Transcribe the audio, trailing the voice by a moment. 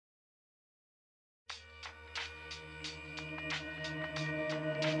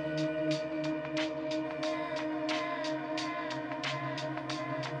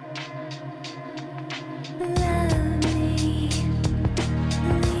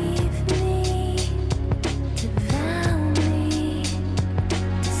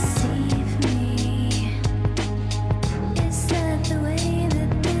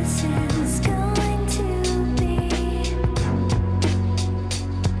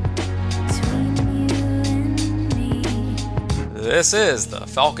This is the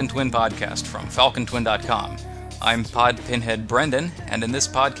Falcon Twin Podcast from FalconTwin.com. I'm Pod Pinhead Brendan, and in this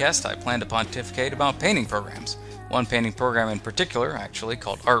podcast I plan to pontificate about painting programs. One painting program in particular, actually,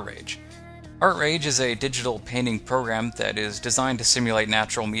 called ArtRage. ArtRage is a digital painting program that is designed to simulate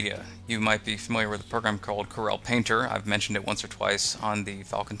natural media. You might be familiar with a program called Corel Painter. I've mentioned it once or twice on the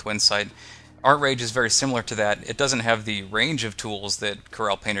Falcon Twin site. ArtRage is very similar to that. It doesn't have the range of tools that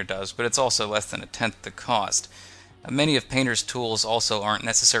Corel Painter does, but it's also less than a tenth the cost. Many of Painter's tools also aren't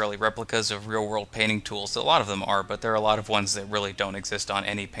necessarily replicas of real-world painting tools. A lot of them are, but there are a lot of ones that really don't exist on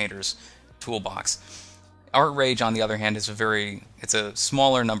any painter's toolbox. ArtRage, on the other hand, it's a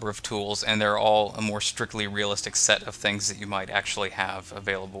smaller number of tools, and they're all a more strictly realistic set of things that you might actually have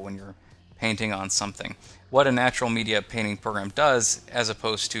available when you're painting on something. What a natural media painting program does, as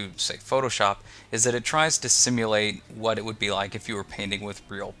opposed to, say, Photoshop, is that it tries to simulate what it would be like if you were painting with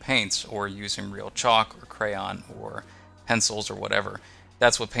real paints, or using real chalk, or crayon, or pencils, or whatever.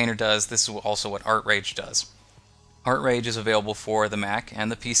 That's what Painter does. This is also what ArtRage does. ArtRage is available for the Mac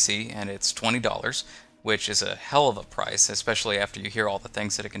and the PC, and it's $20, which is a hell of a price, especially after you hear all the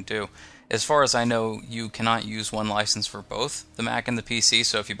things that it can do. As far as I know, you cannot use one license for both the Mac and the PC,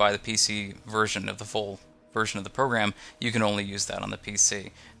 so if you buy the PC version of the full version of the program, you can only use that on the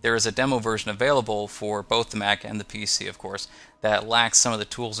PC. There is a demo version available for both the Mac and the PC, of course, that lacks some of the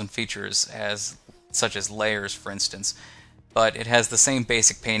tools and features such as layers, for instance, but it has the same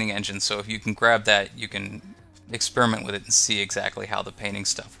basic painting engine, so if you can grab that, you can experiment with it and see exactly how the painting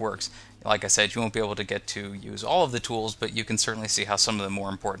stuff works. Like I said, you won't be able to get to use all of the tools, but you can certainly see how some of the more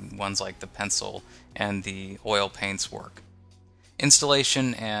important ones like the pencil and the oil paints work.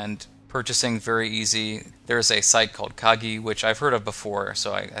 Installation and purchasing, very easy. There's a site called Kagi, which I've heard of before,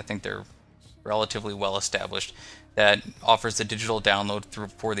 so I think they're relatively well established, that offers a digital download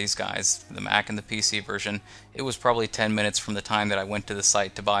for these guys, the Mac and the PC version. It was probably 10 minutes from the time that I went to the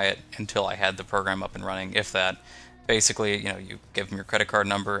site to buy it until I had the program up and running, if that. Basically, you give them your credit card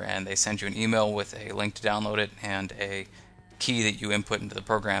number and they send you an email with a link to download it and a key that you input into the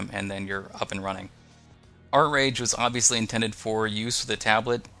program, and then you're up and running. ArtRage was obviously intended for use with a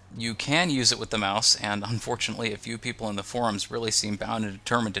tablet. You can use it with the mouse, and unfortunately a few people in the forums really seem bound and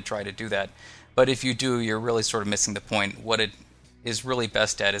determined to try to do that. But if you do, you're really sort of missing the point. What it is really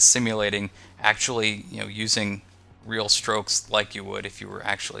best at is simulating actually, using real strokes like you would if you were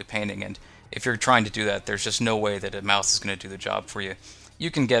actually painting. And if you're trying to do that, there's just no way that a mouse is going to do the job for you.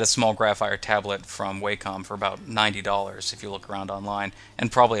 You can get a small Graphire tablet from Wacom for about $90 if you look around online,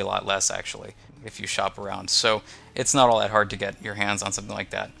 and probably a lot less actually if you shop around. So it's not all that hard to get your hands on something like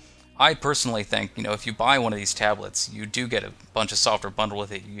that. I personally think, if you buy one of these tablets, you do get a bunch of software bundled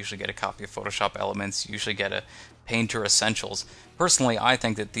with it. You usually get a copy of Photoshop Elements, you usually get a Painter Essentials. Personally, I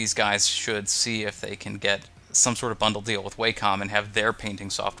think that these guys should see if they can get some sort of bundle deal with Wacom and have their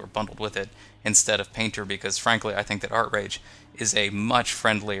painting software bundled with it instead of Painter, because frankly I think that ArtRage is a much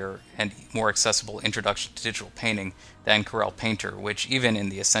friendlier and more accessible introduction to digital painting than Corel Painter, which even in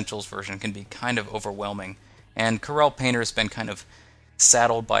the Essentials version can be kind of overwhelming. And Corel Painter has been kind of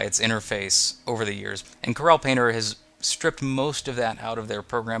saddled by its interface over the years, and Corel Painter has stripped most of that out of their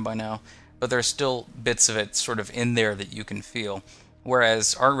program by now, but there's still bits of it sort of in there that you can feel,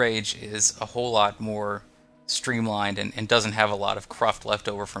 whereas ArtRage is a whole lot more streamlined and doesn't have a lot of cruft left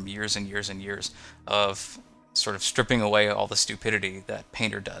over from years and years and years of sort of stripping away all the stupidity that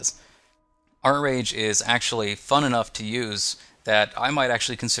Painter does. ArtRage is actually fun enough to use that I might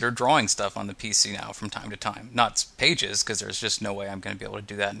actually consider drawing stuff on the PC now from time to time. Not pages, because there's just no way I'm going to be able to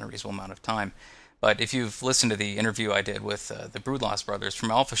do that in a reasonable amount of time. But if you've listened to the interview I did with the Broodlost brothers from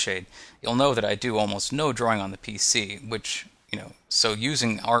AlphaShade, you'll know that I do almost no drawing on the PC, which, so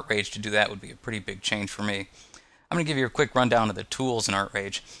using ArtRage to do that would be a pretty big change for me. I'm going to give you a quick rundown of the tools in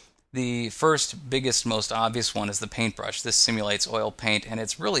ArtRage. The first, biggest, most obvious one is the paintbrush. This simulates oil paint, and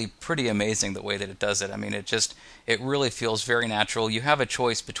it's really pretty amazing the way that it does it. I mean, it really feels very natural. You have a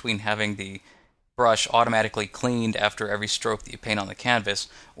choice between having the brush automatically cleaned after every stroke that you paint on the canvas,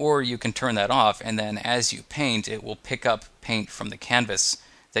 or you can turn that off, and then as you paint, it will pick up paint from the canvas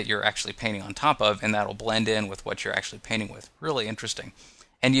that you're actually painting on top of, and that'll blend in with what you're actually painting with. Really interesting.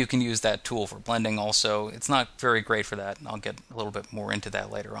 And you can use that tool for blending also. It's not very great for that, and I'll get a little bit more into that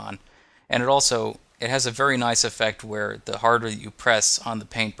later on. And it has a very nice effect where the harder you press on the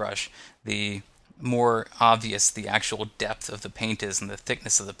paintbrush, the more obvious the actual depth of the paint is and the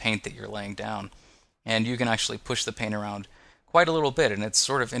thickness of the paint that you're laying down. And you can actually push the paint around quite a little bit, and it's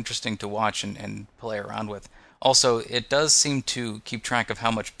sort of interesting to watch and play around with. Also, it does seem to keep track of how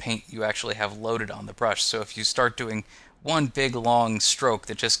much paint you actually have loaded on the brush. So if you start doing one big long stroke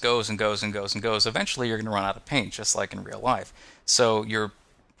that just goes and goes and goes and goes, eventually you're going to run out of paint, just like in real life. So your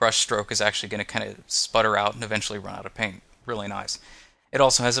brush stroke is actually going to kind of sputter out and eventually run out of paint. Really nice. It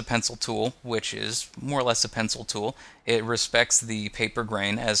also has a pencil tool, which is more or less a pencil tool. It respects the paper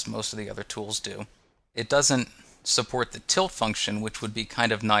grain as most of the other tools do. It doesn't support the tilt function, which would be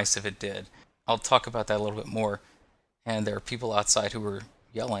kind of nice if it did. I'll talk about that a little bit more. And there are people outside who are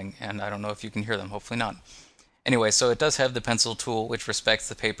yelling, and I don't know if you can hear them. Hopefully not. Anyway, so it does have the pencil tool, which respects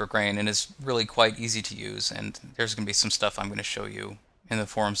the paper grain and is really quite easy to use. And there's going to be some stuff I'm going to show you in the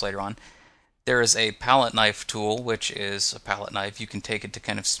forums later on. There is a palette knife tool, which is a palette knife. You can take it to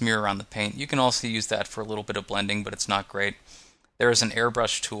kind of smear around the paint. You can also use that for a little bit of blending, but it's not great. There is an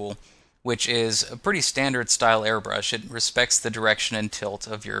airbrush tool, which is a pretty standard style airbrush. It respects the direction and tilt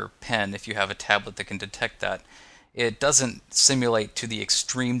of your pen if you have a tablet that can detect that. It doesn't simulate to the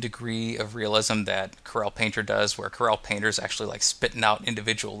extreme degree of realism that Corel Painter does, where Corel Painter is actually like spitting out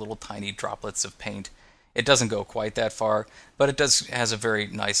individual little tiny droplets of paint. It doesn't go quite that far, but it has a very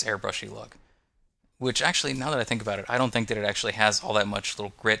nice airbrushy look. Which actually, now that I think about it, I don't think that it actually has all that much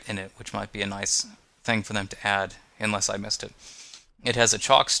little grit in it, which might be a nice thing for them to add, unless I missed it. It has a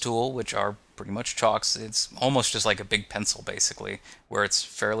chalks tool, which are pretty much chalks. It's almost just like a big pencil, basically, where it's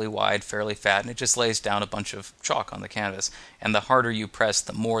fairly wide, fairly fat, and it just lays down a bunch of chalk on the canvas. And the harder you press,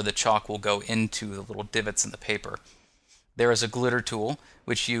 the more the chalk will go into the little divots in the paper. There is a glitter tool,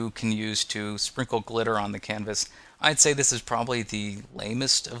 which you can use to sprinkle glitter on the canvas. I'd say this is probably the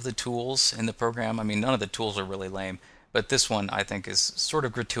lamest of the tools in the program. I mean, none of the tools are really lame, but this one I think is sort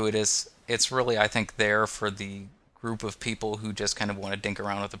of gratuitous. It's really, I think, there for the group of people who just kind of want to dink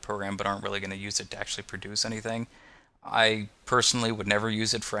around with the program but aren't really going to use it to actually produce anything. I personally would never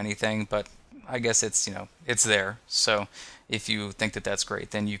use it for anything, but I guess it's, it's there. So if you think that that's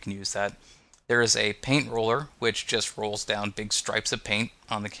great, then you can use that. There is a paint roller, which just rolls down big stripes of paint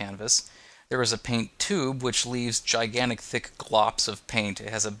on the canvas. There is a paint tube, which leaves gigantic thick glops of paint.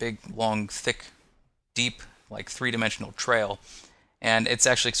 It has a big, long, thick, deep, like three-dimensional trail. And it's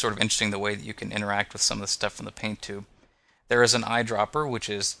actually sort of interesting the way that you can interact with some of the stuff from the paint tube. There is an eyedropper, which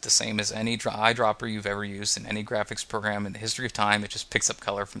is the same as any eyedropper you've ever used in any graphics program in the history of time. It just picks up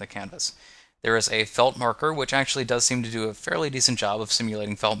color from the canvas. There is a felt marker, which actually does seem to do a fairly decent job of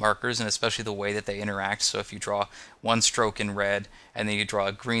simulating felt markers, and especially the way that they interact. So if you draw one stroke in red, and then you draw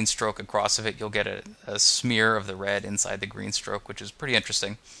a green stroke across of it, you'll get a smear of the red inside the green stroke, which is pretty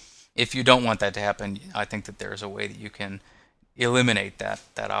interesting. If you don't want that to happen, I think that there's a way that you can eliminate that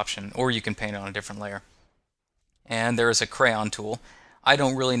option, or you can paint it on a different layer. And there is a crayon tool. I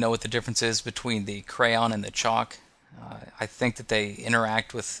don't really know what the difference is between the crayon and the chalk. I think that they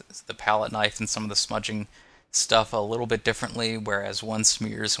interact with the palette knife and some of the smudging stuff a little bit differently, whereas one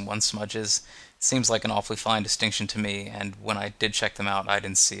smears and one smudges. It seems like an awfully fine distinction to me, and when I did check them out, I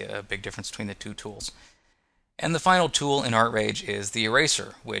didn't see a big difference between the two tools. And the final tool in ArtRage is the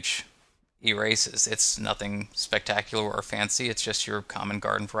eraser, which erases. It's nothing spectacular or fancy, it's just your common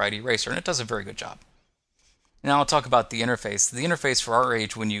garden variety eraser, and it does a very good job. Now I'll talk about the interface. The interface for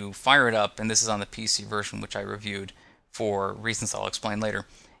ArtRage, when you fire it up, and this is on the PC version, which I reviewed for reasons I'll explain later,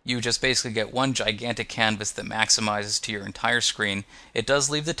 you just basically get one gigantic canvas that maximizes to your entire screen. It does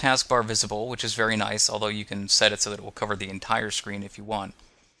leave the taskbar visible, which is very nice, although you can set it so that it will cover the entire screen if you want.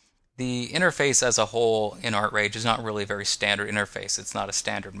 The interface as a whole in ArtRage is not really a very standard interface. It's not a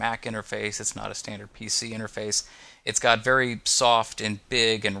standard Mac interface, it's not a standard PC interface. It's got very soft and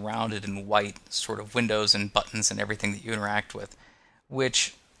big and rounded and white sort of windows and buttons and everything that you interact with,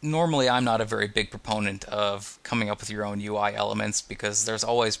 which normally I'm not a very big proponent of coming up with your own UI elements because there's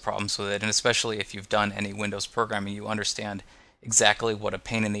always problems with it, and especially if you've done any Windows programming, you understand exactly what a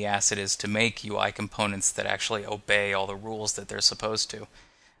pain in the ass it is to make UI components that actually obey all the rules that they're supposed to.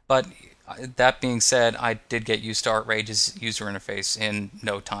 But that being said, I did get used to ArtRage's user interface in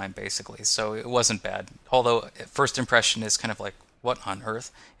no time, basically, so it wasn't bad. Although, first impression is kind of like, what on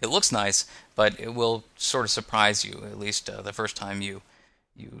earth? It looks nice, but it will sort of surprise you, at least the first time you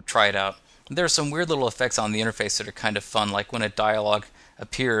try it out. There are some weird little effects on the interface that are kind of fun, like when a dialog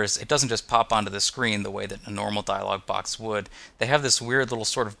appears, it doesn't just pop onto the screen the way that a normal dialog box would. They have this weird little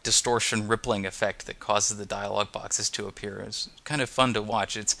sort of distortion rippling effect that causes the dialog boxes to appear. It's kind of fun to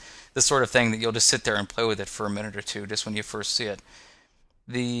watch. It's the sort of thing that you'll just sit there and play with it for a minute or two just when you first see it.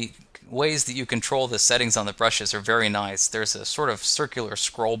 The ways that you control the settings on the brushes are very nice. There's a sort of circular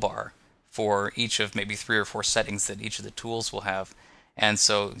scroll bar for each of maybe 3 or 4 settings that each of the tools will have. And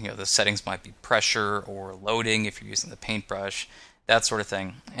so, the settings might be pressure or loading if you're using the paintbrush, that sort of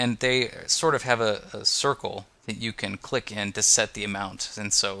thing. And they sort of have a circle that you can click in to set the amount.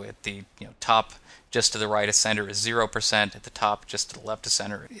 And so at the top just to the right of center is 0%, at the top just to the left of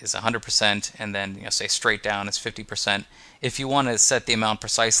center is 100%, and then say straight down is 50%. If you want to set the amount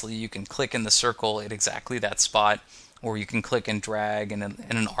precisely, you can click in the circle at exactly that spot, or you can click and drag in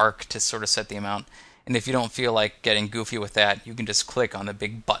an arc to sort of set the amount. And if you don't feel like getting goofy with that, you can just click on the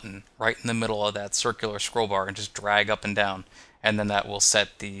big button right in the middle of that circular scroll bar and just drag up and down, and then that will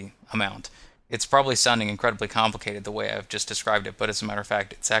set the amount. It's probably sounding incredibly complicated the way I've just described it, but as a matter of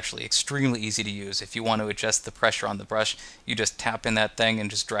fact, it's actually extremely easy to use. If you want to adjust the pressure on the brush, you just tap in that thing and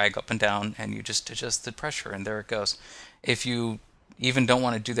just drag up and down, and you just adjust the pressure, and there it goes. If you even don't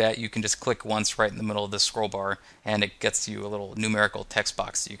want to do that, you can just click once right in the middle of the scroll bar, and it gets you a little numerical text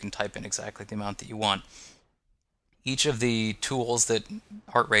box that you can type in exactly the amount that you want. Each of the tools that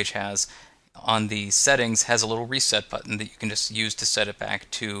ArtRage has on the settings has a little reset button that you can just use to set it back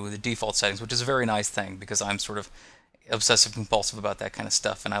to the default settings, which is a very nice thing because I'm sort of obsessive compulsive about that kind of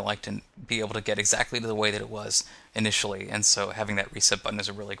stuff, and I like to be able to get exactly to the way that it was initially, and so having that reset button is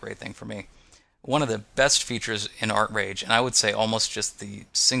a really great thing for me. One of the best features in ArtRage, and I would say almost just the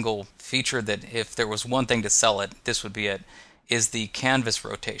single feature that if there was one thing to sell it, this would be it, is the canvas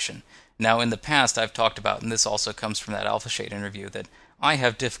rotation. Now in the past I've talked about, and this also comes from that AlphaShade interview, that I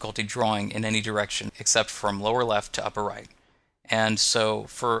have difficulty drawing in any direction except from lower left to upper right. And so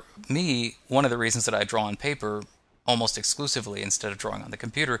for me, one of the reasons that I draw on paper almost exclusively instead of drawing on the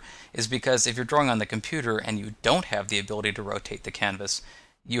computer is because if you're drawing on the computer and you don't have the ability to rotate the canvas,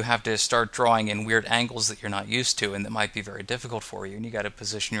 you have to start drawing in weird angles that you're not used to and that might be very difficult for you, and you got to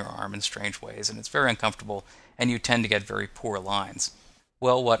position your arm in strange ways, and it's very uncomfortable, and you tend to get very poor lines.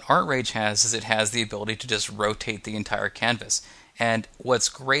 Well, what ArtRage has is it has the ability to just rotate the entire canvas. And what's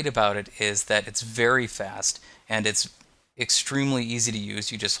great about it is that it's very fast and it's extremely easy to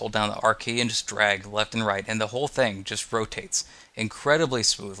use. You just hold down the R key and just drag left and right, and the whole thing just rotates incredibly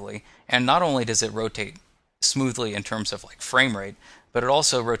smoothly. And not only does it rotate smoothly in terms of like frame rate, but it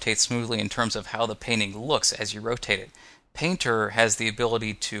also rotates smoothly in terms of how the painting looks as you rotate it. Painter has the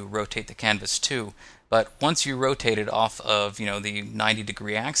ability to rotate the canvas too, but once you rotate it off of the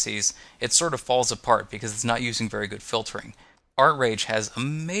 90-degree axes, it sort of falls apart because it's not using very good filtering. ArtRage has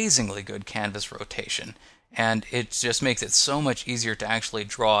amazingly good canvas rotation, and it just makes it so much easier to actually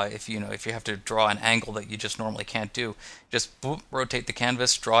draw. If you have to draw an angle that you just normally can't do, just boop, rotate the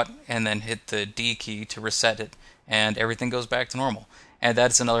canvas, draw it, and then hit the D key to reset it, and everything goes back to normal. And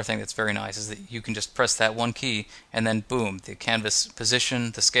that's another thing that's very nice, is that you can just press that one key, and then boom, the canvas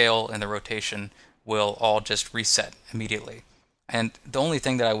position, the scale, and the rotation will all just reset immediately. And the only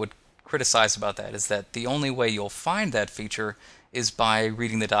thing that I would criticize about that is that the only way you'll find that feature is by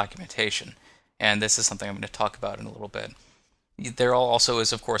reading the documentation. And this is something I'm going to talk about in a little bit. There also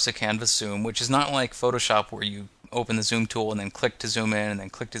is, of course, a canvas zoom, which is not like Photoshop where you open the zoom tool and then click to zoom in, and then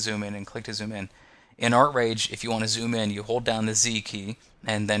click to zoom in, and click to zoom in. In ArtRage, if you want to zoom in, you hold down the Z key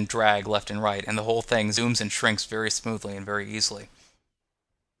and then drag left and right, and the whole thing zooms and shrinks very smoothly and very easily.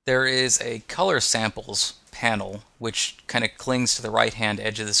 There is a color samples panel which kind of clings to the right-hand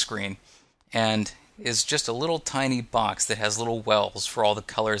edge of the screen and is just a little tiny box that has little wells for all the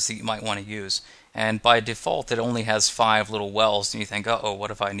colors that you might want to use. And by default, it only has 5 little wells, and you think, uh-oh,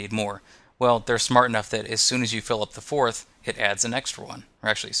 what if I need more? Well, they're smart enough that as soon as you fill up the 4th, it adds an extra one. Or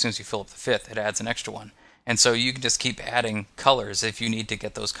actually, as soon as you fill up the 5th, it adds an extra one. And so you can just keep adding colors if you need to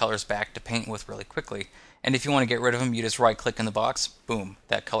get those colors back to paint with really quickly. And if you want to get rid of them, you just right-click in the box, boom,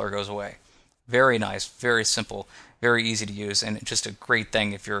 that color goes away. Very nice, very simple, very easy to use, and just a great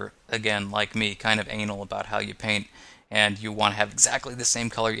thing if you're, again, like me, kind of anal about how you paint, and you want to have exactly the same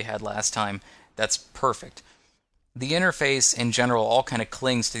color you had last time. That's perfect. The interface in general all kind of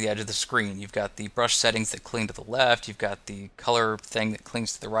clings to the edge of the screen. You've got the brush settings that cling to the left, you've got the color thing that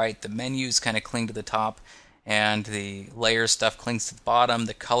clings to the right, the menus kind of cling to the top, and the layer stuff clings to the bottom,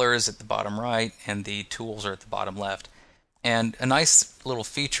 the colors at the bottom right, and the tools are at the bottom left. And a nice little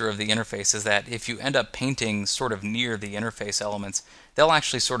feature of the interface is that if you end up painting sort of near the interface elements, they'll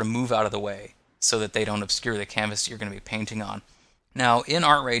actually sort of move out of the way so that they don't obscure the canvas you're going to be painting on. Now, in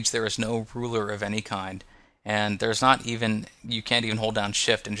ArtRage, there is no ruler of any kind, and there's not even, you can't even hold down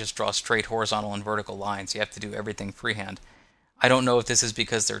Shift and just draw straight horizontal and vertical lines. You have to do everything freehand. I don't know if this is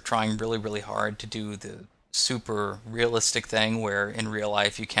because they're trying really, really hard to do the super realistic thing where in real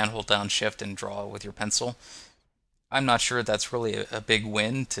life you can't hold down Shift and draw with your pencil. I'm not sure that's really a big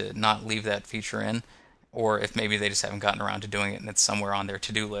win to not leave that feature in, or if maybe they just haven't gotten around to doing it and it's somewhere on their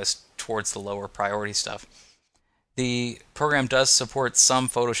to-do list towards the lower priority stuff. The program does support some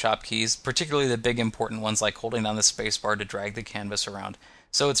Photoshop keys, particularly the big important ones like holding down the spacebar to drag the canvas around.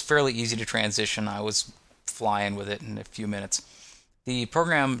 So it's fairly easy to transition. I was flying with it in a few minutes. The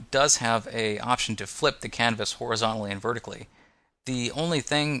program does have a option to flip the canvas horizontally and vertically. The only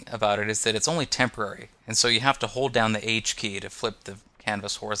thing about it is that it's only temporary, and so you have to hold down the H key to flip the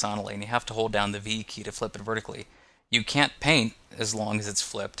canvas horizontally, and you have to hold down the V key to flip it vertically. You can't paint as long as it's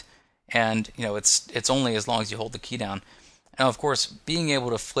flipped, and it's only as long as you hold the key down. Now, of course, being able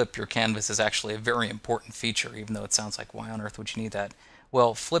to flip your canvas is actually a very important feature, even though it sounds like, why on earth would you need that?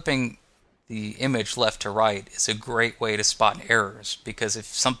 Well, flipping the image left to right is a great way to spot errors, because if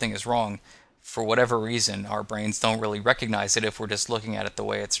something is wrong, for whatever reason, our brains don't really recognize it if we're just looking at it the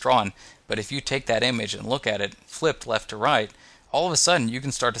way it's drawn. But if you take that image and look at it flipped left to right, all of a sudden you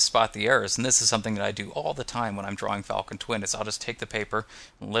can start to spot the errors. And this is something that I do all the time when I'm drawing Falcon Twin. Is I'll just take the paper,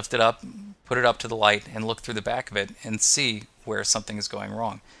 lift it up, put it up to the light, and look through the back of it and see where something is going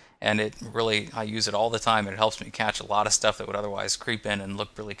wrong. And I use it all the time, and it helps me catch a lot of stuff that would otherwise creep in and look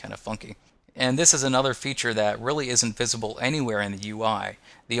really kind of funky. And this is another feature that really isn't visible anywhere in the UI.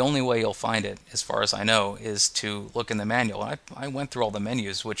 The only way you'll find it, as far as I know, is to look in the manual. I went through all the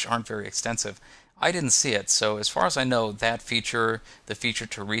menus, which aren't very extensive. I didn't see it, so as far as I know, that feature, the feature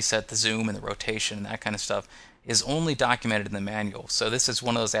to reset the zoom and the rotation and that kind of stuff, is only documented in the manual. So this is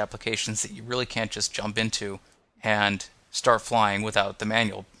one of those applications that you really can't just jump into and start flying without the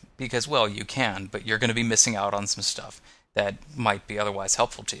manual. Because, well, you can, but you're going to be missing out on some stuff that might be otherwise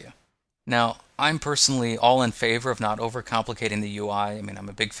helpful to you. Now, I'm personally all in favor of not overcomplicating the UI. I mean, I'm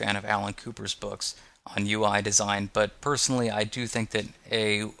a big fan of Alan Cooper's books on UI design, but personally I do think that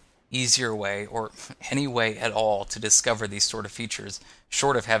a easier way, or any way at all, to discover these sort of features,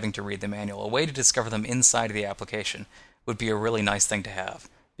 short of having to read the manual, a way to discover them inside of the application would be a really nice thing to have.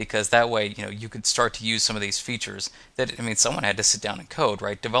 Because that way, you could start to use some of these features that, I mean, someone had to sit down and code,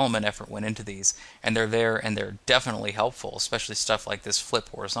 right? Development effort went into these, and they're there, and they're definitely helpful, especially stuff like this flip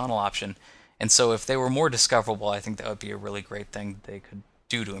horizontal option. And so if they were more discoverable, I think that would be a really great thing they could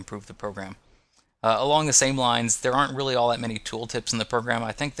do to improve the program. Along the same lines, there aren't really all that many tooltips in the program.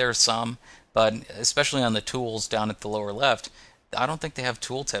 I think there's some, but especially on the tools down at the lower left, I don't think they have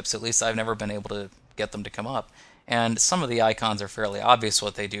tooltips. At least I've never been able to get them to come up. And some of the icons are fairly obvious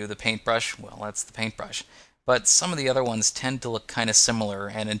what they do. The paintbrush, well, that's the paintbrush. But some of the other ones tend to look kind of similar,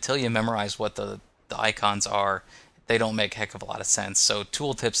 and until you memorize what the icons are, they don't make a heck of a lot of sense. So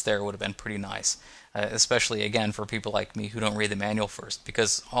tooltips there would have been pretty nice, especially, again, for people like me who don't read the manual first,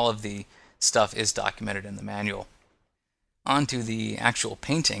 because all of the stuff is documented in the manual. On to the actual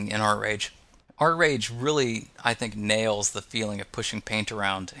painting in ArtRage. ArtRage really, I think, nails the feeling of pushing paint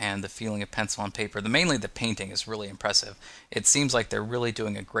around and the feeling of pencil on paper. Mainly the painting is really impressive. It seems like they're really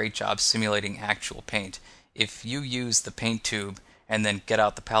doing a great job simulating actual paint. If you use the paint tube and then get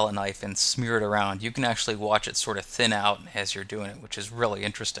out the palette knife and smear it around, you can actually watch it sort of thin out as you're doing it, which is really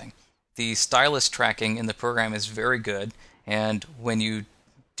interesting. The stylus tracking in the program is very good, and when you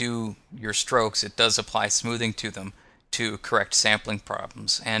do your strokes, it does apply smoothing to them to correct sampling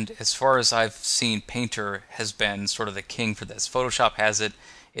problems. And as far as I've seen, Painter has been sort of the king for this. Photoshop has it.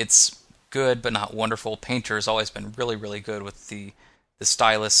 It's good, but not wonderful. Painter has always been really, really good with the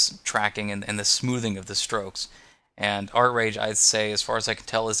stylus tracking and the smoothing of the strokes. And ArtRage, I'd say, as far as I can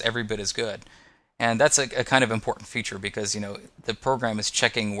tell, is every bit as good. And that's a kind of important feature because, the program is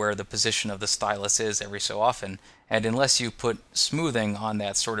checking where the position of the stylus is every so often. And unless you put smoothing on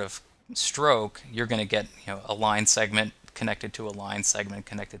that sort of stroke, you're going to get a line segment connected to a line segment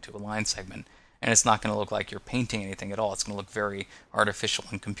connected to a line segment, and it's not going to look like you're painting anything at all. It's going to look very artificial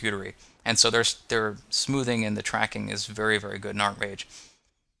and computery. And so their smoothing and the tracking is very, very good in ArtRage.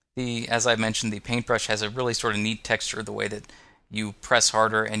 As I mentioned, the paintbrush has a really sort of neat texture, the way that you press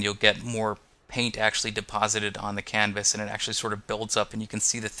harder and you'll get more paint actually deposited on the canvas, and it actually sort of builds up and you can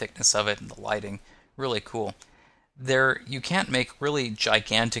see the thickness of it and the lighting. Really cool. You can't make really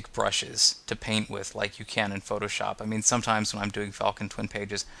gigantic brushes to paint with like you can in Photoshop. I mean, sometimes when I'm doing Falcon Twin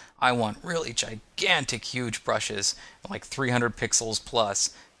pages, I want really gigantic, huge brushes, like 300 pixels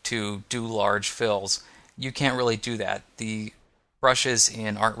plus, to do large fills. You can't really do that. The brushes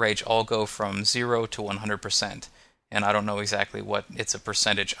in ArtRage all go from 0 to 100%. And I don't know exactly what it's a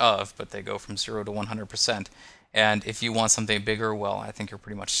percentage of, but they go from 0 to 100%. And if you want something bigger, well, I think you're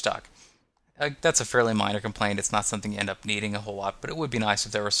pretty much stuck. That's a fairly minor complaint. It's not something you end up needing a whole lot, but it would be nice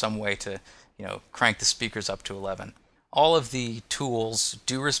if there was some way to, crank the speakers up to 11. All of the tools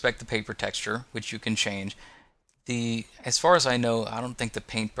do respect the paper texture, which you can change. As far as I know, I don't think the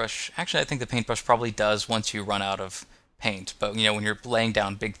paintbrush, actually I think the paintbrush probably does once you run out of paint, but when you're laying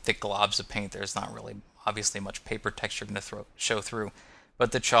down big thick globs of paint, there's not really obviously much paper texture going to show through.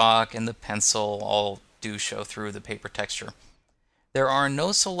 But the chalk and the pencil all do show through the paper texture. There are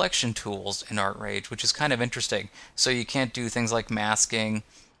no selection tools in ArtRage, which is kind of interesting. So you can't do things like masking,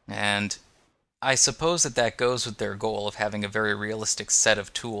 and I suppose that that goes with their goal of having a very realistic set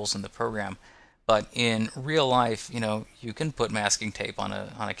of tools in the program. But in real life, you can put masking tape on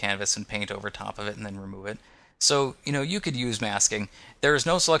a canvas and paint over top of it and then remove it. So, you could use masking. There's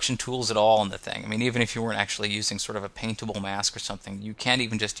no selection tools at all in the thing. I mean, even if you weren't actually using sort of a paintable mask or something, you can't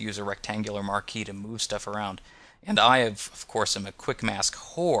even just use a rectangular marquee to move stuff around. And I, of course, am a quick mask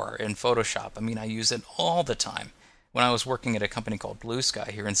whore in Photoshop. I mean, I use it all the time. When I was working at a company called Blue Sky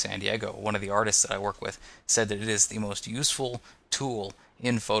here in San Diego, one of the artists that I work with said that it is the most useful tool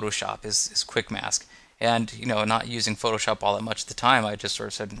in Photoshop is Quick Mask. And, not using Photoshop all that much at the time, I just sort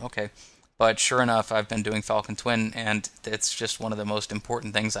of said, okay. But sure enough, I've been doing Falcon Twin, and it's just one of the most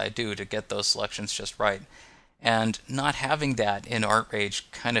important things I do to get those selections just right. And not having that in ArtRage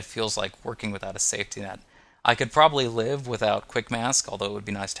kind of feels like working without a safety net. I could probably live without Quick Mask, although it would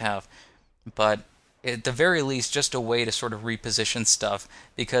be nice to have. But at the very least, just a way to sort of reposition stuff,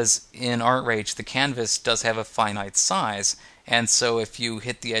 because in ArtRage, the canvas does have a finite size, and so if you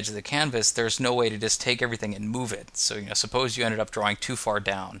hit the edge of the canvas, there's no way to just take everything and move it. So, suppose you ended up drawing too far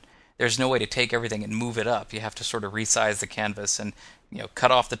down. There's no way to take everything and move it up. You have to sort of resize the canvas and,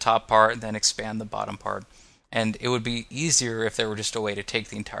 cut off the top part and then expand the bottom part. And it would be easier if there were just a way to take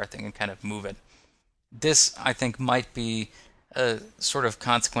the entire thing and kind of move it. This, I think, might be a sort of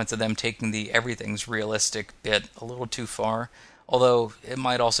consequence of them taking the everything's realistic bit a little too far. Although it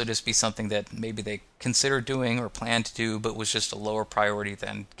might also just be something that maybe they considered doing or planned to do, but was just a lower priority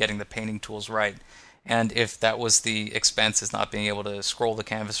than getting the painting tools right. And if that was the expense, is not being able to scroll the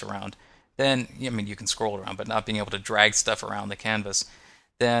canvas around, then, I mean, you can scroll it around, but not being able to drag stuff around the canvas,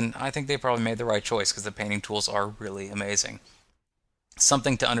 then I think they probably made the right choice because the painting tools are really amazing.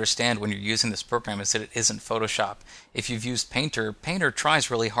 Something to understand when you're using this program is that it isn't Photoshop. If you've used Painter, Painter tries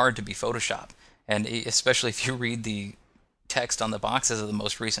really hard to be Photoshop. And especially if you read the text on the boxes of the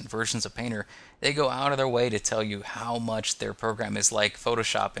most recent versions of Painter, they go out of their way to tell you how much their program is like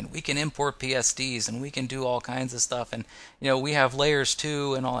Photoshop, and we can import PSDs, and we can do all kinds of stuff, and we have layers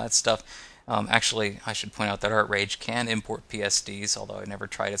too, and all that stuff. Actually, I should point out that ArtRage can import PSDs, although I never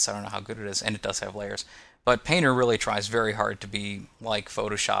tried it, so I don't know how good it is, and it does have layers. But Painter really tries very hard to be like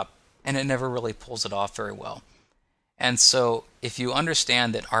Photoshop, and it never really pulls it off very well. And so, if you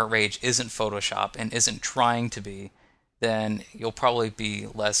understand that ArtRage isn't Photoshop and isn't trying to be, then you'll probably be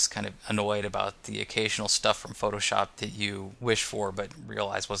less kind of annoyed about the occasional stuff from Photoshop that you wish for but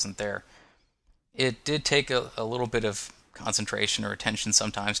realize wasn't there. It did take a little bit of concentration or attention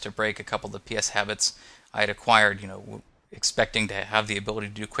sometimes to break a couple of the PS habits I had acquired, expecting to have the ability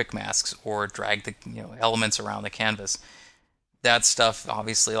to do quick masks or drag the elements around the canvas. That stuff,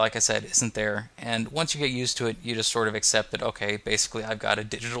 obviously, like I said, isn't there. And once you get used to it, you just sort of accept that, okay, basically I've got a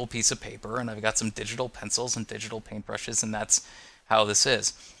digital piece of paper and I've got some digital pencils and digital paintbrushes, and that's how this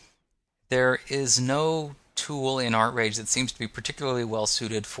is. There is no tool in ArtRage that seems to be particularly well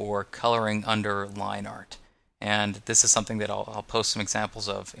suited for coloring under line art. And this is something that I'll post some examples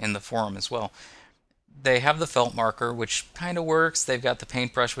of in the forum as well. They have the felt marker, which kind of works. They've got the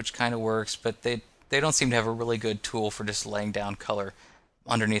paintbrush, which kind of works, but they don't seem to have a really good tool for just laying down color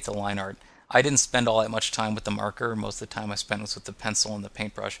underneath the line art. I didn't spend all that much time with the marker. Most of the time I spent was with the pencil and the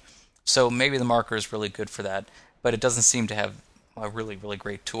paintbrush. So maybe the marker is really good for that, but it doesn't seem to have a really, really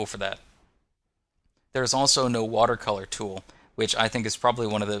great tool for that. There's also no watercolor tool, which I think is probably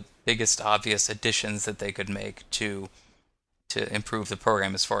one of the biggest obvious additions that they could make to improve the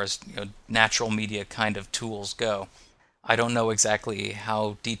program as far as natural media kind of tools go. I don't know exactly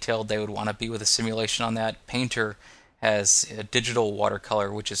how detailed they would want to be with a simulation on that. Painter has a digital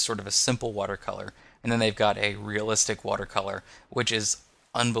watercolor, which is sort of a simple watercolor, and then they've got a realistic watercolor, which is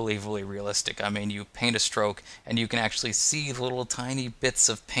unbelievably realistic. I mean, you paint a stroke, and you can actually see little tiny bits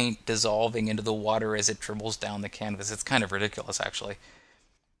of paint dissolving into the water as it dribbles down the canvas. It's kind of ridiculous, actually.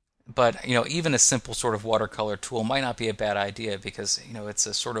 But, even a simple sort of watercolor tool might not be a bad idea because, it's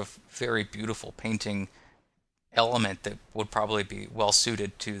a sort of very beautiful painting element that would probably be well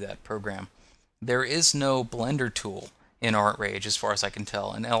suited to that program. There is no blender tool in ArtRage as far as I can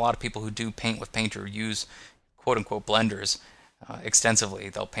tell, and a lot of people who do paint with Painter use quote-unquote blenders extensively.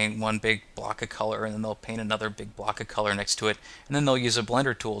 They'll paint one big block of color and then they'll paint another big block of color next to it, and then they'll use a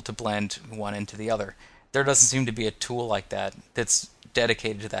blender tool to blend one into the other. There doesn't seem to be a tool like that that's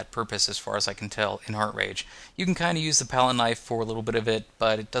dedicated to that purpose as far as I can tell in ArtRage. You can kind of use the palette knife for a little bit of it,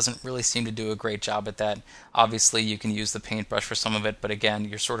 but it doesn't really seem to do a great job at that. Obviously you can use the paintbrush for some of it, but again,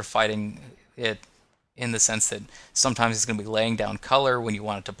 you're sort of fighting it in the sense that sometimes it's going to be laying down color when you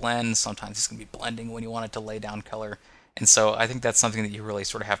want it to blend, sometimes it's going to be blending when you want it to lay down color. And so I think that's something that you really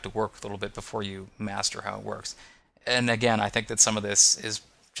sort of have to work a little bit before you master how it works. And again, I think that some of this is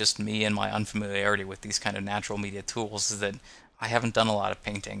just me and my unfamiliarity with these kind of natural media tools, is that I haven't done a lot of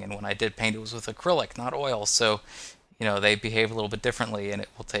painting, and when I did paint, it was with acrylic, not oil. So, they behave a little bit differently, and it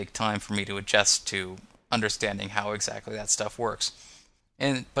will take time for me to adjust to understanding how exactly that stuff works.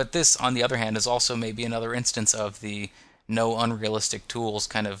 But this, on the other hand, is also maybe another instance of the no unrealistic tools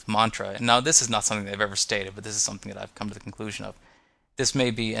kind of mantra. And now, this is not something they've ever stated, but this is something that I've come to the conclusion of. This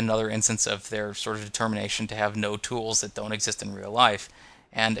may be another instance of their sort of determination to have no tools that don't exist in real life.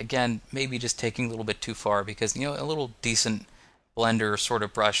 And again, maybe just taking a little bit too far, because a little decent blender sort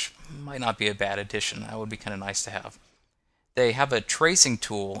of brush might not be a bad addition. That would be kind of nice to have. They have a tracing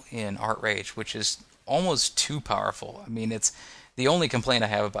tool in ArtRage, which is almost too powerful. I mean, it's the only complaint I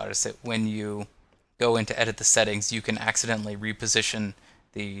have about it is that when you go in to edit the settings, you can accidentally reposition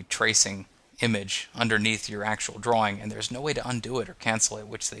the tracing image underneath your actual drawing, and there's no way to undo it or cancel it,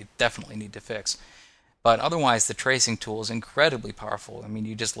 which they definitely need to fix. But otherwise, the tracing tool is incredibly powerful. I mean,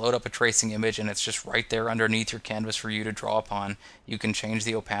 you just load up a tracing image, and it's just right there underneath your canvas for you to draw upon. You can change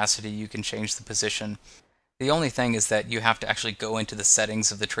the opacity, you can change the position. The only thing is that you have to actually go into the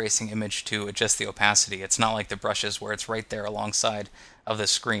settings of the tracing image to adjust the opacity. It's not like the brushes where it's right there alongside of the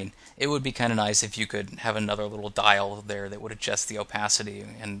screen. It would be kind of nice if you could have another little dial there that would adjust the opacity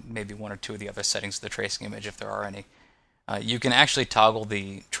and maybe one or two of the other settings of the tracing image if there are any. You can actually toggle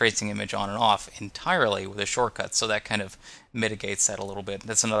the tracing image on and off entirely with a shortcut, so that kind of mitigates that a little bit.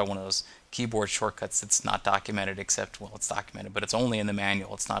 That's another one of those keyboard shortcuts that's not documented, except, well, it's documented, but it's only in the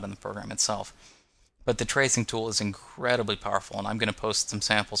manual, it's not in the program itself. But the tracing tool is incredibly powerful, and I'm going to post some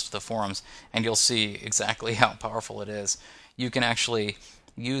samples to the forums, and you'll see exactly how powerful it is. You can actually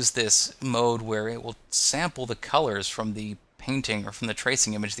use this mode where it will sample the colors from the painting or from the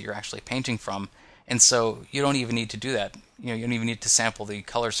tracing image that you're actually painting from, and so you don't even need to do that. You don't even need to sample the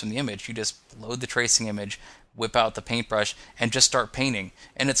colors from the image. You just load the tracing image, whip out the paintbrush, and just start painting.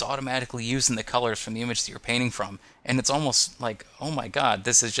 And it's automatically using the colors from the image that you're painting from. And it's almost like, oh my god,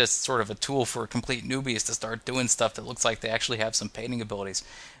 this is just sort of a tool for complete newbies to start doing stuff that looks like they actually have some painting abilities.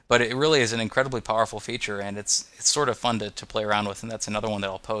 But it really is an incredibly powerful feature, and it's sort of fun to play around with, and that's another one that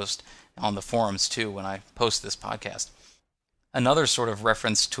I'll post on the forums too when I post this podcast. Another sort of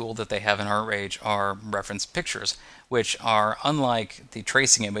reference tool that they have in ArtRage are reference pictures, which are unlike the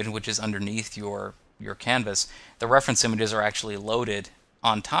tracing image, which is underneath your canvas. The reference images are actually loaded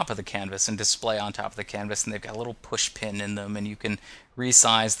on top of the canvas and display on top of the canvas, and they've got a little push pin in them, and you can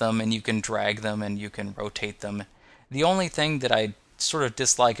resize them, and you can drag them, and you can rotate them. The only thing that I sort of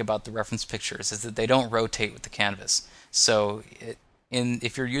dislike about the reference pictures is that they don't rotate with the canvas. So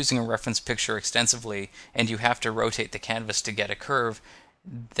if you're using a reference picture extensively and you have to rotate the canvas to get a curve,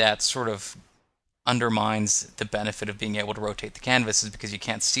 that sort of undermines the benefit of being able to rotate the canvas, is because you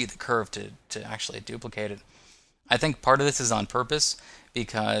can't see the curve to actually duplicate it. I think part of this is on purpose,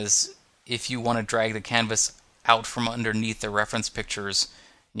 because if you want to drag the canvas out from underneath the reference pictures,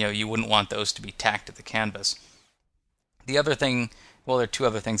 you wouldn't want those to be tacked to the canvas. The other thing, well, there are two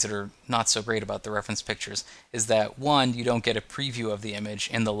other things that are not so great about the reference pictures, is that one, you don't get a preview of the image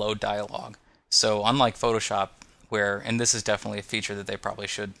in the load dialog. So unlike Photoshop, where, and this is definitely a feature that they probably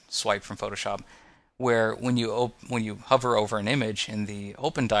should swipe from Photoshop, where when you hover over an image in the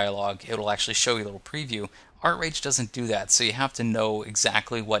open dialog, it will actually show you a little preview. ArtRage doesn't do that, so you have to know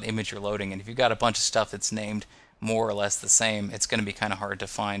exactly what image you're loading, and if you've got a bunch of stuff that's named more or less the same, it's going to be kind of hard to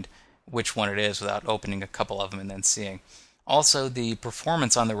find which one it is without opening a couple of them and then seeing. Also, the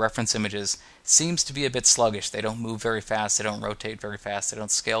performance on the reference images seems to be a bit sluggish. They don't move very fast, they don't rotate very fast, they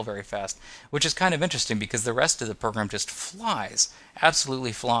don't scale very fast, which is kind of interesting because the rest of the program just flies,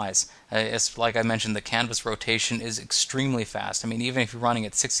 absolutely flies. It's like I mentioned, the canvas rotation is extremely fast. I mean, even if you're running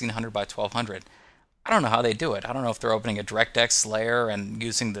at 1600 by 1200, I don't know how they do it. I don't know if they're opening a DirectX layer and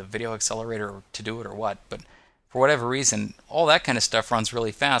using the video accelerator to do it or what, but for whatever reason, all that kind of stuff runs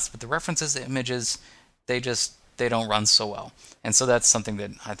really fast, but the references images, they don't run so well. And so that's something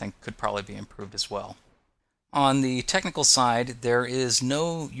that I think could probably be improved as well. On the technical side, there is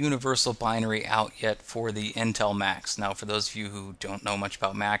no universal binary out yet for the Intel Macs. Now, for those of you who don't know much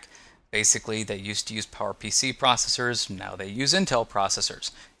about Mac, basically they used to use PowerPC processors, now they use Intel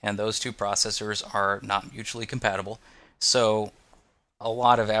processors, and those two processors are not mutually compatible. So a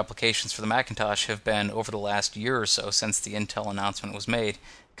lot of applications for the Macintosh have been, over the last year or so since the Intel announcement was made,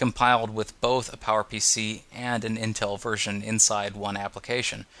 compiled with both a PowerPC and an Intel version inside one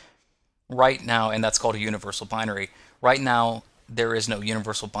application. Right now, and that's called a universal binary. Right now, there is no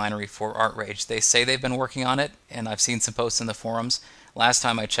universal binary for ArtRage. They say they've been working on it, and I've seen some posts in the forums. Last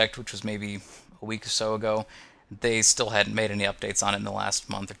time I checked, which was maybe a week or so ago, they still hadn't made any updates on it in the last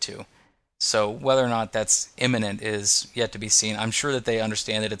month or two. So whether or not that's imminent is yet to be seen. I'm sure that they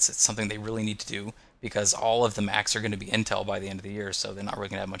understand that it's something they really need to do because all of the Macs are going to be Intel by the end of the year, so they're not really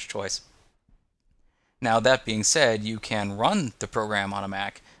going to have much choice. Now, that being said, you can run the program on a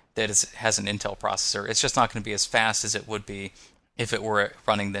Mac that has an Intel processor. It's just not going to be as fast as it would be if it were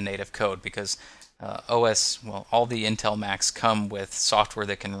running the native code because all the Intel Macs come with software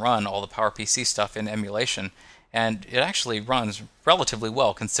that can run all the PowerPC stuff in emulation, and it actually runs relatively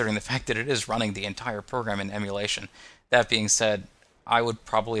well considering the fact that it is running the entire program in emulation. That being said, I would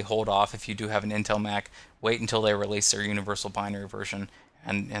probably hold off if you do have an Intel Mac, wait until they release their universal binary version,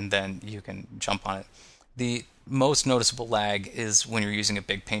 and then you can jump on it. The most noticeable lag is when you're using a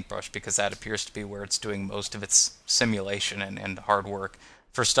big paintbrush because that appears to be where it's doing most of its simulation and hard work.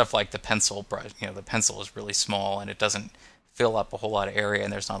 For stuff like the pencil brush, the pencil is really small and it doesn't fill up a whole lot of area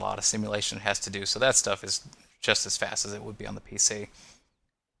and there's not a lot of simulation it has to do. So that stuff is just as fast as it would be on the PC.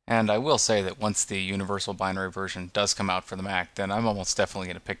 And I will say that once the universal binary version does come out for the Mac, then I'm almost definitely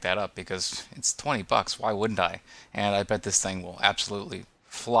going to pick that up because it's $20. Why wouldn't I? And I bet this thing will absolutely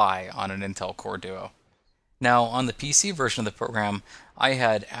fly on an Intel Core Duo. Now, on the PC version of the program, I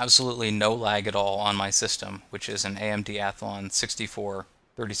had absolutely no lag at all on my system, which is an AMD Athlon 64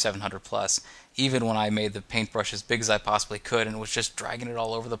 3700 Plus, even when I made the paintbrush as big as I possibly could and was just dragging it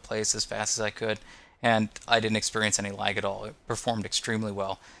all over the place as fast as I could, and I didn't experience any lag at all. It performed extremely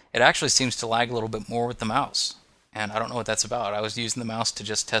well. It actually seems to lag a little bit more with the mouse, and I don't know what that's about. I was using the mouse to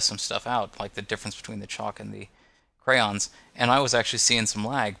just test some stuff out, like the difference between the chalk and the crayons, and I was actually seeing some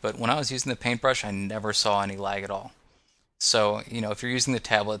lag, but when I was using the paintbrush, I never saw any lag at all. So, if you're using the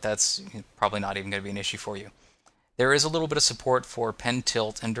tablet, that's probably not even going to be an issue for you. There is a little bit of support for pen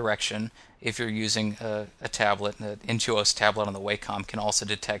tilt and direction if you're using a tablet. The Intuos tablet on the Wacom can also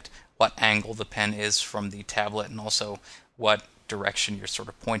detect what angle the pen is from the tablet and also what direction you're sort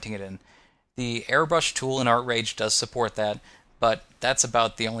of pointing it in. The airbrush tool in ArtRage does support that, but that's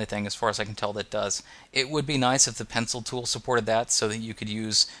about the only thing as far as I can tell that does. It would be nice if the pencil tool supported that so that you could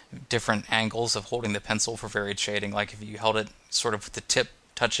use different angles of holding the pencil for varied shading. Like if you held it sort of with the tip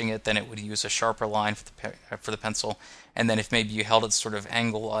touching it, then it would use a sharper line for the pencil. And then if maybe you held it sort of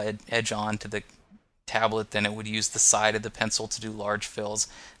angle edge on to the tablet, then it would use the side of the pencil to do large fills.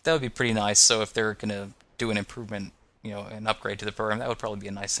 That would be pretty nice. So if they're going to do an improvement, an upgrade to the program, that would probably be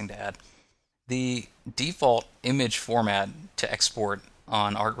a nice thing to add. The default image format to export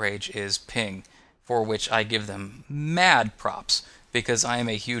on ArtRage is PNG, for which I give them mad props because I am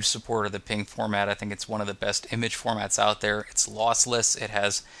a huge supporter of the PNG format. I think it's one of the best image formats out there. It's lossless. It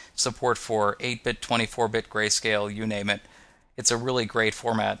has support for 8-bit, 24-bit grayscale, you name it. It's a really great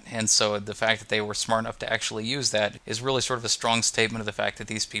format, and so the fact that they were smart enough to actually use that is really sort of a strong statement of the fact that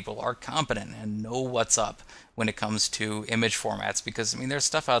these people are competent and know what's up when it comes to image formats, because there's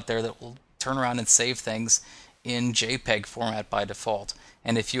stuff out there that will turn around and save things in JPEG format by default.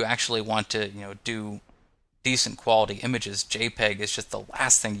 And if you actually want to, do decent quality images, JPEG is just the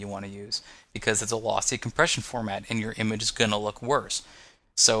last thing you want to use because it's a lossy compression format and your image is going to look worse.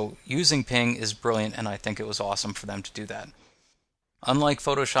 So using PNG is brilliant, and I think it was awesome for them to do that. Unlike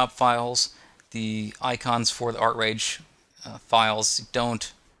Photoshop files, the icons for the ArtRage files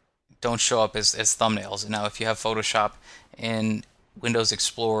don't show up as thumbnails. Now, if you have Photoshop in Windows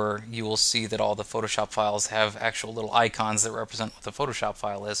Explorer, you will see that all the Photoshop files have actual little icons that represent what the Photoshop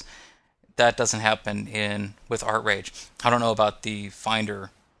file is. That doesn't happen with ArtRage. I don't know about the Finder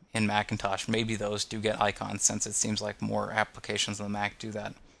in Macintosh. Maybe those do get icons since it seems like more applications on the Mac do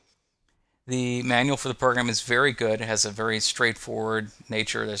that. The manual for the program is very good. It has a very straightforward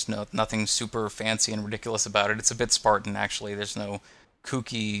nature. There's nothing super fancy and ridiculous about it. It's a bit Spartan, actually. There's no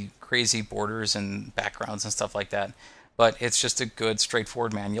kooky, crazy borders and backgrounds and stuff like that. But it's just a good,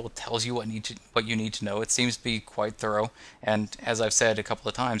 straightforward manual. It tells you what you need to know. It seems to be quite thorough, and as I've said a couple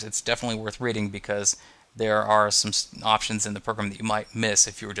of times, it's definitely worth reading because there are some options in the program that you might miss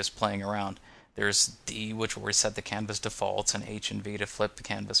if you were just playing around. There's D, which will reset the canvas defaults, and H and V to flip the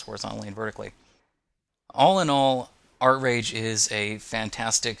canvas horizontally and vertically. All in all, ArtRage is a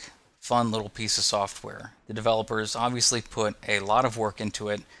fantastic, fun little piece of software. The developers obviously put a lot of work into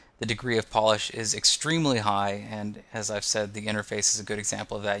it. The degree of polish is extremely high, and as I've said, the interface is a good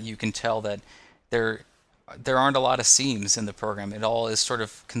example of that. You can tell that there aren't a lot of seams in the program. It all is sort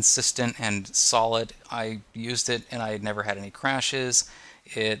of consistent and solid. I used it and I never had any crashes.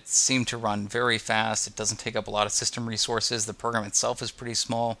 It seemed to run very fast. It doesn't take up a lot of system resources. The program itself is pretty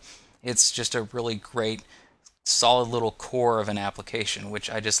small. It's just a really great, solid little core of an application, which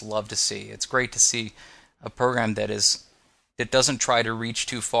I just love to see. It's great to see a program that that doesn't try to reach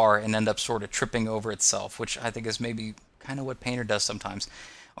too far and end up sort of tripping over itself, which I think is maybe kind of what Painter does sometimes.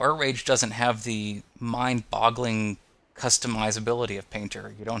 ArtRage doesn't have the mind-boggling customizability of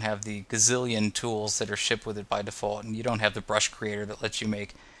Painter. You don't have the gazillion tools that are shipped with it by default, and you don't have the brush creator that lets you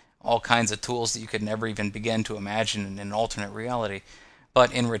make all kinds of tools that you could never even begin to imagine in an alternate reality.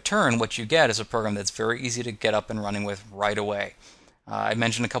 But in return, what you get is a program that's very easy to get up and running with right away. I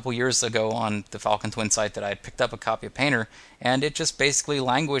mentioned a couple years ago on the Falcon Twin site that I had picked up a copy of Painter, and it just basically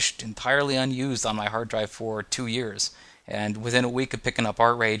languished entirely unused on my hard drive for 2 years. And within a week of picking up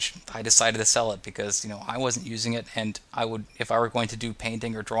ArtRage, I decided to sell it because I wasn't using it, and I would, if I were going to do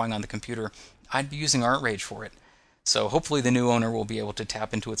painting or drawing on the computer, I'd be using ArtRage for it. So hopefully the new owner will be able to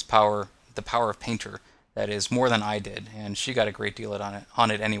tap into its power, the power of Painter. That is more than I did, and she got a great deal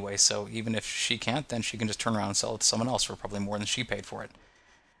on it anyway. So even if she can't, then she can just turn around and sell it to someone else for probably more than she paid for it.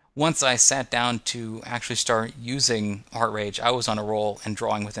 Once I sat down to actually start using ArtRage, I was on a roll and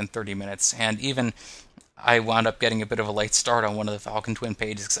drawing within 30 minutes, and even I wound up getting a bit of a late start on one of the Falcon Twin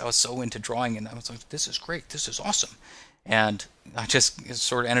pages because I was so into drawing, and I was like, this is great, this is awesome. And I just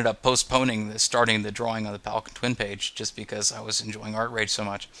sort of ended up postponing starting the drawing on the Falcon Twin page just because I was enjoying ArtRage so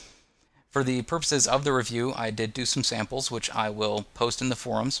much. For the purposes of the review, I did do some samples, which I will post in the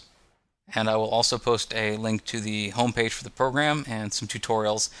forums, and I will also post a link to the homepage for the program and some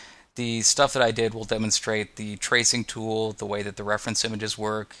tutorials. The stuff that I did will demonstrate the tracing tool, the way that the reference images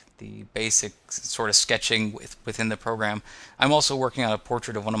work, the basic sort of sketching within the program. I'm also working on a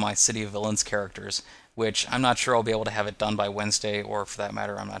portrait of one of my City of Villains characters, which I'm not sure I'll be able to have it done by Wednesday, or for that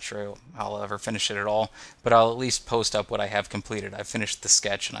matter, I'm not sure I'll ever finish it at all, but I'll at least post up what I have completed. I've finished the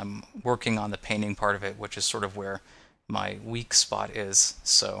sketch, and I'm working on the painting part of it, which is sort of where my weak spot is,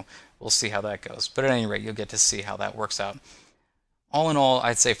 so we'll see how that goes. But at any rate, you'll get to see how that works out. All in all,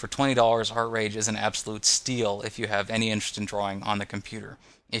 I'd say for $20, ArtRage is an absolute steal if you have any interest in drawing on the computer.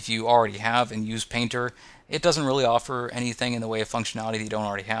 If you already have and use Painter, it doesn't really offer anything in the way of functionality that you don't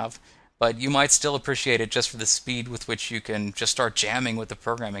already have, but you might still appreciate it just for the speed with which you can just start jamming with the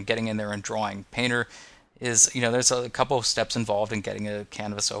program and getting in there and drawing. Painter is, there's a couple of steps involved in getting a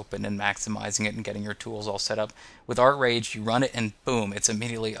canvas open and maximizing it and getting your tools all set up. With ArtRage, you run it and boom, it's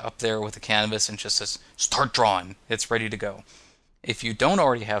immediately up there with the canvas and just says, start drawing. It's ready to go. If you don't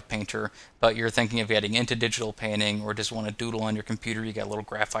already have Painter, but you're thinking of getting into digital painting or just want to doodle on your computer, you got a little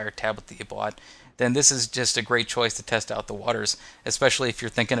Graphire tablet that you bought, then this is just a great choice to test out the waters, especially if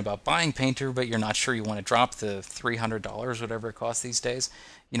you're thinking about buying Painter, but you're not sure you want to drop the $300, whatever it costs these days.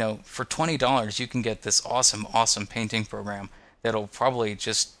 For $20, you can get this awesome, awesome painting program that'll probably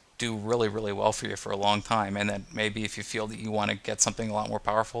just do really, really well for you for a long time, and then maybe if you feel that you want to get something a lot more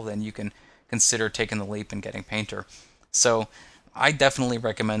powerful, then you can consider taking the leap and getting Painter. So I definitely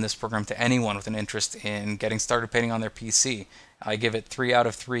recommend this program to anyone with an interest in getting started painting on their PC. I give it 3 out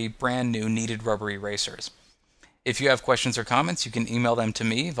of 3 brand new kneaded rubber erasers. If you have questions or comments, you can email them to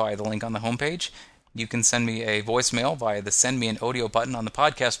me via the link on the homepage. You can send me a voicemail via the Send Me an Audio button on the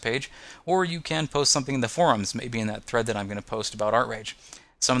podcast page, or you can post something in the forums, maybe in that thread that I'm going to post about ArtRage.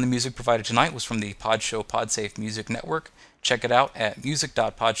 Some of the music provided tonight was from the Podshow Podsafe Music Network. Check it out at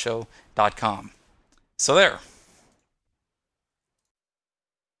music.podshow.com. So there.